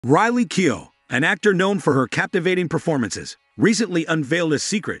Keough, an actor known for her captivating performances, recently unveiled a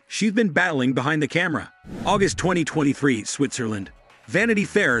secret she's been battling behind the camera. August 2023, Switzerland. Vanity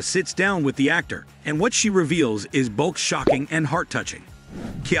Fair sits down with the actor, and what she reveals is both shocking and heart-touching.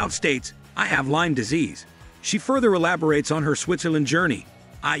 Keough states, "I have Lyme disease." She further elaborates on her Switzerland journey.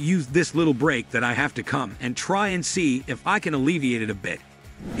 "I used this little break that I have to come and try and see if I can alleviate it a bit.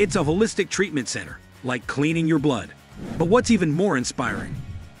 It's a holistic treatment center, like cleaning your blood." But what's even more inspiring?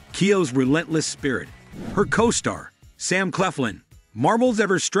 Keough's relentless spirit. Her co-star, Sam Cleflin, marvels at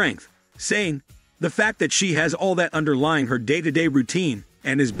her strength, saying, "The fact that she has all that underlying her day-to-day routine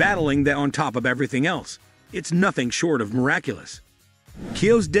and is battling that on top of everything else, it's nothing short of miraculous."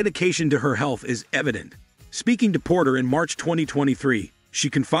 Keough's dedication to her health is evident. Speaking to Porter in March 2023, she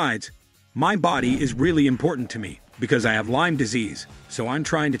confides, "My body is really important to me because I have Lyme disease, so I'm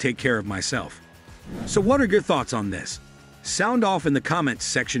trying to take care of myself." So what are your thoughts on this? Sound off in the comments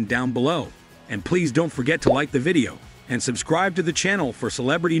section down below. And please don't forget to like the video and subscribe to the channel for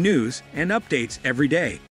celebrity news and updates every day.